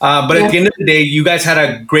stuff. But at the end of the day, you guys had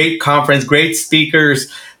a great conference, great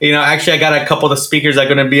speakers. Actually, I got a couple of the speakers that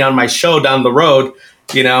are going to be on my show down the road,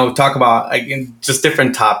 talk about just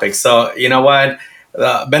different topics. So, you know what?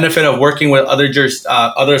 The benefit of working with other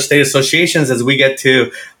state associations is we get to,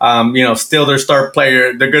 still their star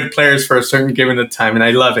player, they're good players for a certain given time. And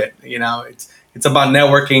I love it. It's about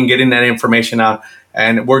networking, getting that information out.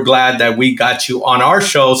 And we're glad that we got you on our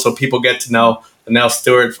show so people get to know Linnell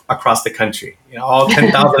Stewart across the country, all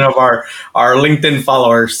 10,000 of our LinkedIn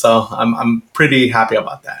followers. So I'm pretty happy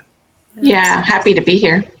about that. Yeah, happy to be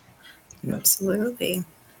here. Absolutely.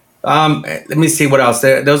 Let me see what else.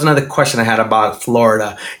 There was another question I had about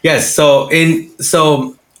Florida. Yes. So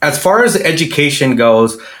as far as education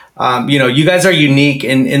goes, you guys are unique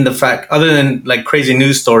in the fact, other than like crazy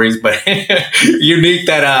news stories, but unique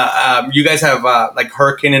that you guys have like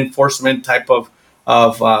hurricane enforcement type of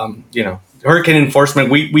hurricane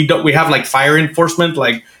enforcement. We have like fire enforcement,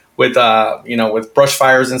 like with with brush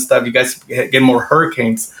fires and stuff. You guys get more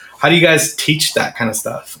hurricanes. How do you guys teach that kind of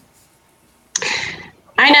stuff?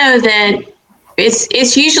 I know that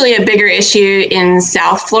it's usually a bigger issue in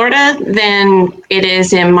South Florida than it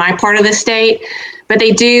is in my part of the state, but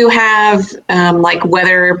they do have like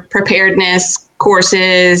weather preparedness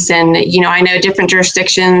courses, and I know different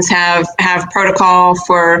jurisdictions have protocol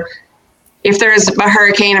for if there's a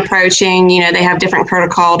hurricane approaching. They have different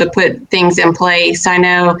protocol to put things in place. I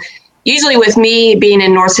know usually with me being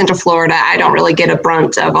in North Central Florida, I don't really get a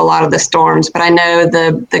brunt of a lot of the storms, but I know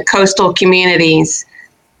the coastal communities.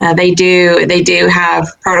 They do have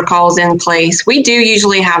protocols in place. We do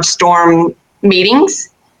usually have storm meetings.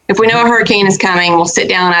 If we know a hurricane is coming, we'll sit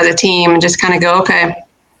down as a team and just kind of go, okay,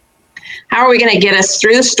 how are we going to get us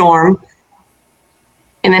through the storm?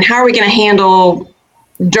 And then how are we going to handle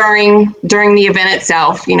during the event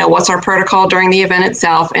itself? What's our protocol during the event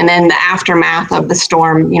itself? And then the aftermath of the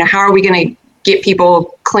storm, how are we going to get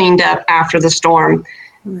people cleaned up after the storm?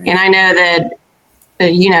 Right. And I know that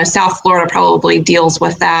South Florida probably deals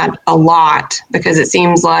with that a lot because it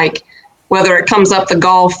seems like whether it comes up the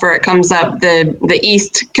Gulf or it comes up the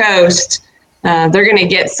East Coast, they're going to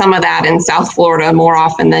get some of that in South Florida more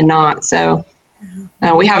often than not. So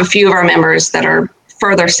we have a few of our members that are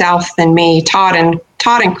further south than me. Todd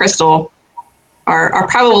and Crystal are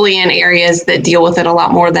probably in areas that deal with it a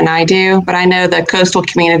lot more than I do. But I know the coastal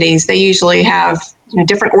communities, they usually have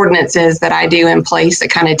different ordinances that I do in place that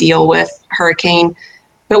kind of deal with hurricane.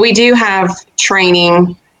 But we do have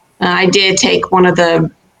training. I did take one of the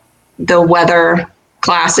weather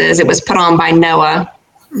classes. It was put on by NOAA,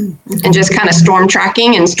 and just kind of storm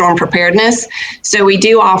tracking and storm preparedness. So we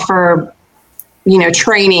do offer,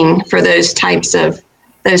 training for those types of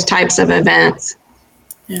events.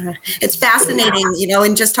 Yeah. It's fascinating,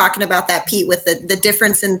 and just talking about that, Pete, with the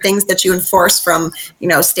difference in things that you enforce from,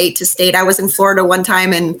 state to state. I was in Florida one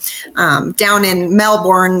time and down in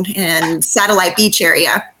Melbourne and Satellite Beach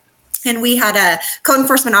area. And we had a code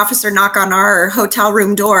enforcement officer knock on our hotel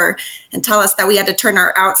room door and tell us that we had to turn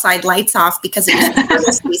our outside lights off because it was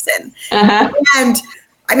turtle season. Uh-huh. And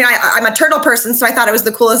I mean, I'm a turtle person, so I thought it was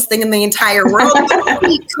the coolest thing in the entire world.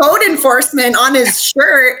 Code enforcement on his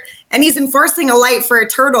shirt. And he's enforcing a light for a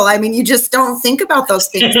turtle. I mean, you just don't think about those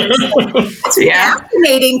things. It's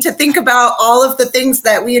fascinating to think about all of the things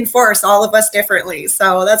that we enforce, all of us differently.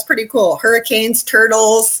 So that's pretty cool. Hurricanes,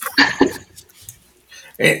 turtles.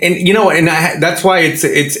 And that's why it's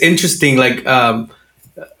interesting. Like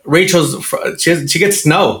she gets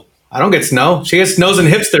snow. I don't get snow. She gets snows and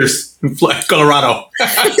hipsters in Colorado.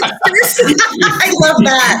 I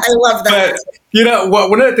love that. But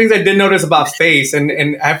one of the things I did notice about FACE,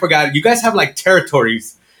 and I forgot, you guys have like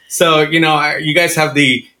territories. So you guys have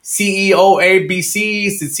the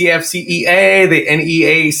CEOABCs, the CFCEA, the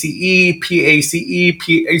NEACE, PACE,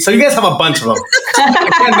 so you guys have a bunch of them. I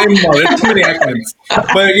can't name them all. There's too many acronyms.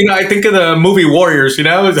 But I think of the movie Warriors.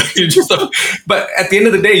 But at the end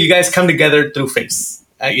of the day, you guys come together through FACE.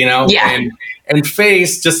 And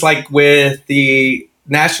FACE, just like with the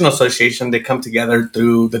National Association, they come together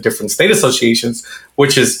through the different state associations,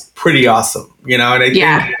 which is pretty awesome. And I think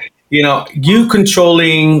you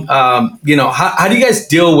controlling, how do you guys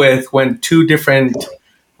deal with when two different,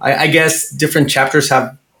 I guess, different chapters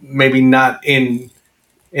have maybe not in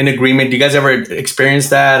agreement? Do you guys ever experience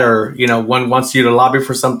that, or one wants you to lobby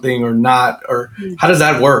for something or not, or how does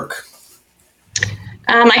that work?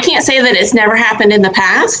 I can't say that it's never happened in the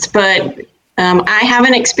past, but I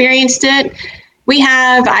haven't experienced it. We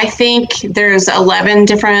have, I think there's 11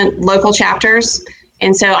 different local chapters.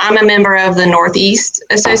 And so I'm a member of the Northeast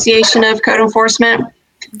Association of Code Enforcement.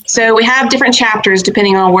 So we have different chapters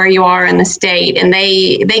depending on where you are in the state, and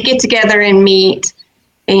they get together and meet,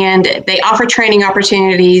 and they offer training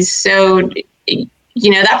opportunities. So,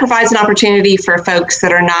 that provides an opportunity for folks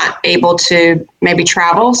that are not able to maybe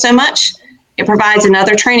travel so much. It provides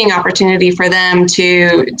another training opportunity for them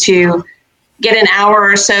to get an hour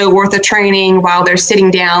or so worth of training while they're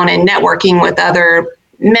sitting down and networking with other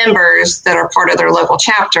members that are part of their local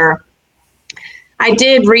chapter. I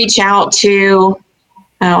did reach out to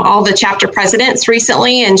all the chapter presidents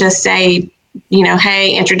recently and just say,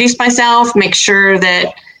 hey, introduce myself, make sure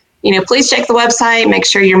that, please check the website, make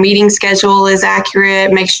sure your meeting schedule is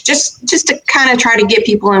accurate, just to kind of try to get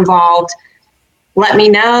people involved. Let me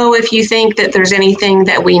know if you think that there's anything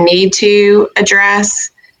that we need to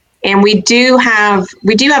address. And we do have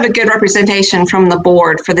a good representation from the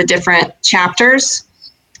board for the different chapters.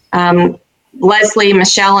 Leslie,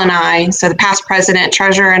 Michelle, and I, so the past president,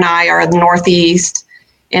 treasurer, and I are the Northeast.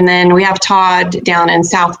 And then we have Todd down in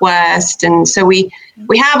Southwest. And so we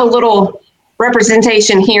have a little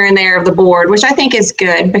representation here and there of the board, which I think is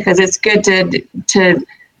good, because it's good to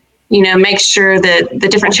make sure that the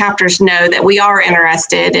different chapters know that we are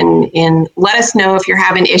interested, and let us know if you're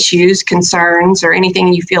having issues, concerns, or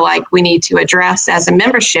anything you feel like we need to address as a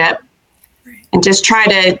membership, and just try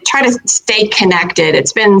to stay connected.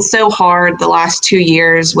 It's been so hard the last 2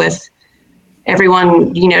 years with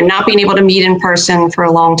everyone, not being able to meet in person for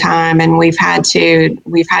a long time, and we've had to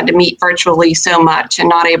meet virtually so much and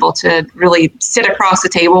not able to really sit across the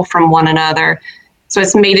table from one another. So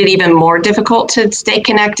it's made it even more difficult to stay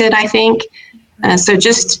connected, I think. So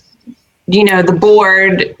just, the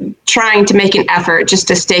board trying to make an effort just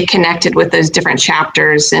to stay connected with those different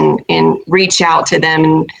chapters and reach out to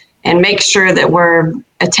them and make sure that we're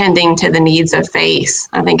attending to the needs of FACE.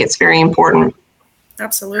 I think it's very important.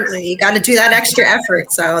 Absolutely. You got to do that extra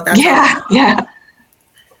effort. So that's Yeah.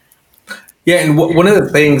 And one of the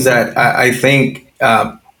things that I think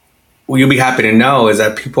you'll be happy to know is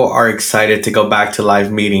that people are excited to go back to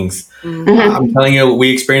live meetings. Mm-hmm. I'm telling you,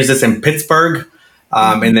 we experienced this in Pittsburgh.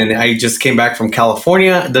 And then I just came back from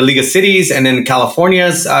California, the League of Cities, and then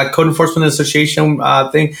California's Code Enforcement Association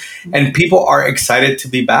thing. And people are excited to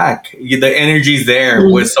be back. The energy's there.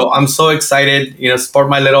 Mm-hmm. So I'm so excited, sport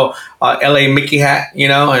my little LA Mickey hat,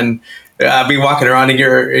 and I'll be walking around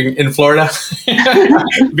in Florida.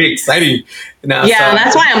 It'd be exciting.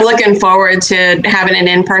 That's why I'm looking forward to having an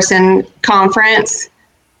in-person conference.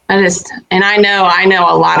 I know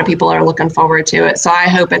a lot of people are looking forward to it. So I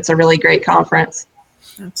hope it's a really great conference.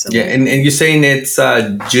 Absolutely. Yeah, and you're saying it's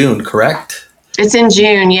June, correct? It's in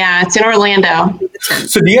June. Yeah, it's in Orlando.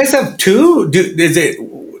 So do you guys have two?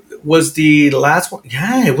 Was the last one?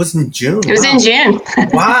 Yeah, it was in June. It was in June.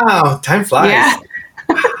 Wow, time flies. Yeah.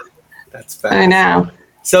 That's fast. I know.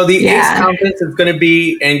 So the ACE conference is going to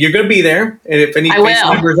be, and you're going to be there. And if any ACE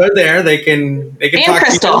members are there, they can and talk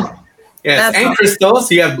Crystal. to you. Yes, and Crystal.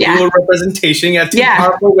 So you have dual representation. You have two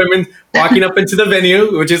powerful women walking up into the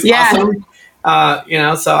venue, which is awesome.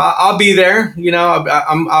 So I'll be there.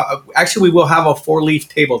 I'm actually, we will have a 4-leaf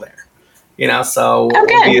table there. So we'll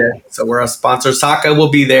be there. So we're a sponsor. Saka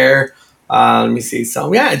will be there. Let me see.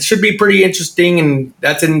 So it should be pretty interesting, and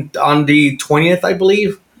that's on the 20th, I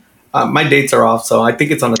believe. My dates are off, so I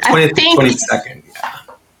think it's on the 20th, 22nd. Yeah.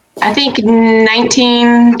 I think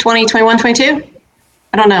 19, 20, 21, 22.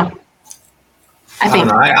 I don't know. I I think.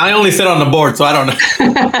 don't know. I only sit on the board, so I don't know.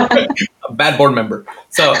 A bad board member.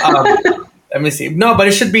 So let me see. No, but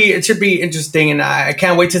it should be interesting, and I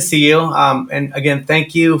can't wait to see you. And again,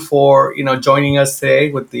 thank you for joining us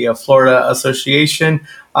today with the Florida Association.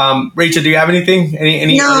 Rachel, do you have anything?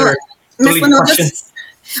 Any No, other Miss questions?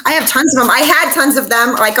 I have tons of them. I had tons of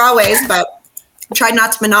them, like always, but tried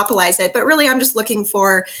not to monopolize it. But really, I'm just looking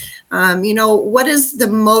for, what is the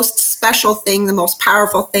most special thing, the most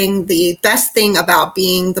powerful thing, the best thing about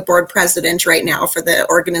being the board president right now for the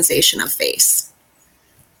organization of FACE?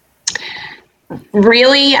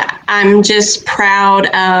 Really, I'm just proud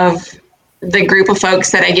of the group of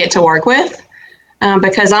folks that I get to work with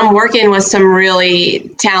because I'm working with some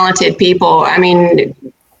really talented people. I mean,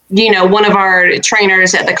 one of our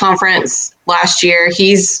trainers at the conference last year,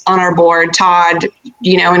 he's on our board, Todd,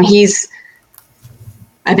 and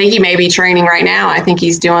I think he may be training right now. I think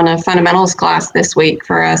he's doing a fundamentals class this week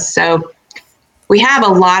for us. So we have a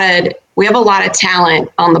lot of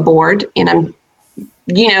talent on the board, and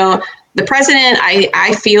the president,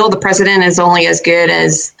 I feel the president is only as good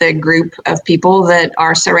as the group of people that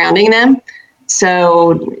are surrounding them.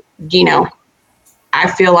 So, I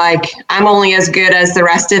feel like I'm only as good as the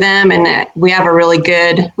rest of them, and we have a really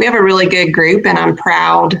good group, and I'm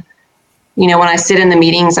proud. When I sit in the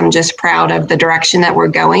meetings, I'm just proud of the direction that we're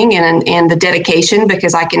going and the dedication,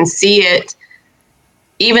 because I can see it.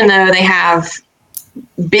 Even though they have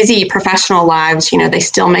busy professional lives, they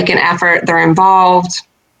still make an effort. They're involved,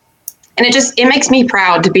 and it makes me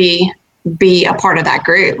proud to be a part of that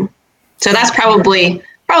group. So that's probably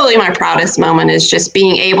my proudest moment, is just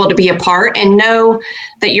being able to be a part and know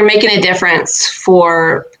that you're making a difference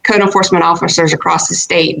for code enforcement officers across the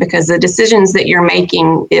state, because the decisions that you're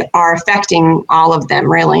making are affecting all of them,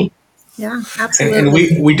 really. Yeah, absolutely. And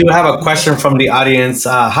we do have a question from the audience.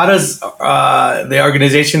 How does the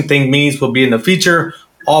organization think meetings will be in the future?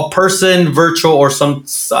 All person, virtual, or some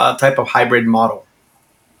type of hybrid model?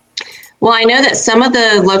 Well, I know that some of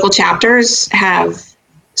the local chapters have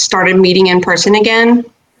started meeting in person again.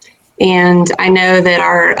 And I know that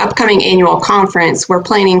our upcoming annual conference, we're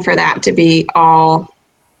planning for that to be all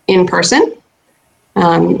in person.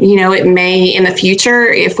 It may, in the future,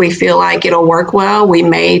 if we feel like it'll work well, we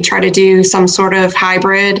may try to do some sort of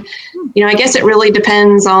hybrid. I guess it really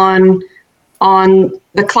depends on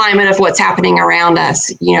the climate of what's happening around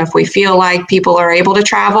us. If we feel like people are able to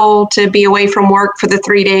travel to be away from work for the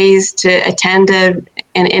 3 days to attend an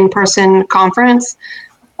in-person conference,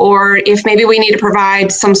 or if maybe we need to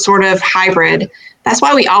provide some sort of hybrid. That's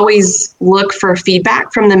why we always look for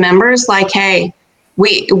feedback from the members. Like, hey,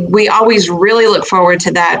 we always really look forward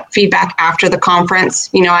to that feedback after the conference.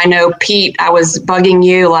 I know, Pete, I was bugging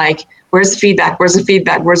you, like, where's the feedback? Where's the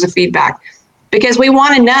feedback? Where's the feedback? Because we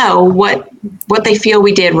want to know what they feel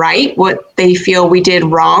we did right, what they feel we did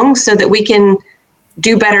wrong, so that we can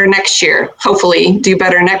do better next year, hopefully do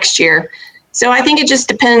better next year. So I think it just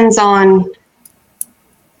depends on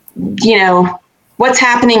what's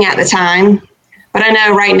happening at the time. But I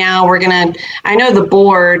know right now I know the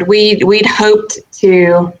board, we'd hoped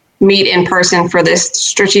to meet in person for this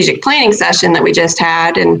strategic planning session that we just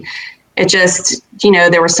had. And it just,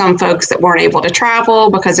 there were some folks that weren't able to travel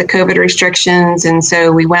because of COVID restrictions. And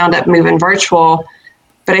so we wound up moving virtual.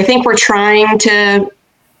 But I think we're trying to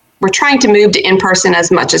move to in person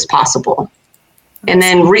as much as possible. And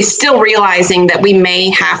then still realizing that we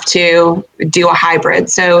may have to do a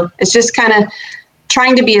hybrid. So it's just kind of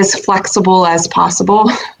trying to be as flexible as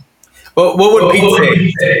possible. Well, what would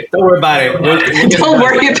Pete say? Don't worry about it. Don't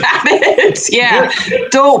worry about it. Yeah.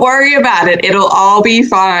 Don't worry about it. It'll all be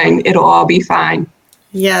fine. It'll all be fine.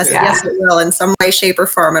 Yes, yes, it will. In some way, shape, or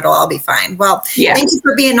form, it'll all be fine. Well, Thank you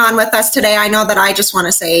for being on with us today. I know that I just want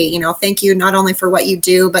to say, thank you not only for what you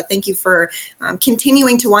do, but thank you for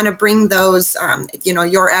continuing to want to bring those,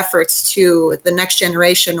 your efforts to the next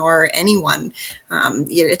generation or anyone.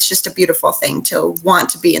 It's just a beautiful thing to want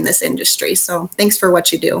to be in this industry. So thanks for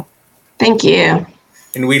what you do. Thank you.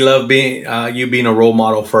 And we love being you being a role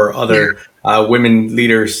model for other women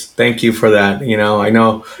leaders. Thank you for that. I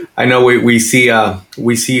know we see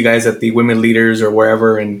you guys at the Women Leaders or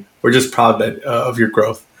wherever, and we're just proud of your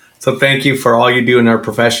growth. So thank you for all you do in our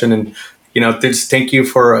profession, and just thank you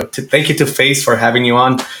to FACE for having you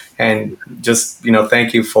on, and just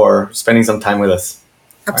thank you for spending some time with us.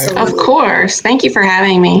 Absolutely. Of course. Thank you for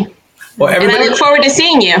having me. Well, and I look forward to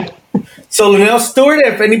seeing you. So Linnell Stewart,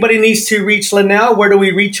 if anybody needs to reach Linnell, where do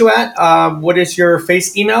we reach you at? What is your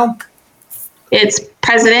FACE email? It's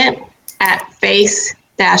president@face-ed.org.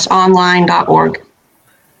 face-online.org.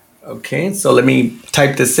 Okay, so let me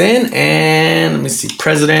type this in and let me see,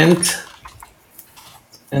 president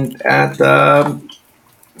and at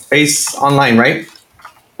Face Online, right?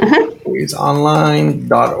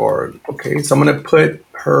 Faceonline.org. Okay, so I'm going to put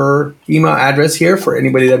her email address here for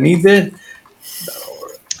anybody that needs it.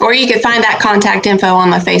 Or you could find that contact info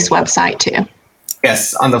on the Face website too.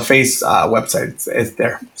 Yes, on the Face website, it's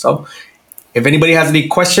there. So if anybody has any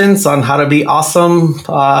questions on how to be awesome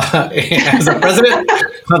as a president,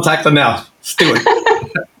 contact them now. Stuart.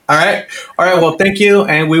 All right. Well, thank you.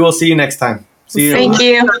 And we will see you next time. See you. Thank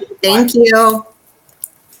you. Thank you.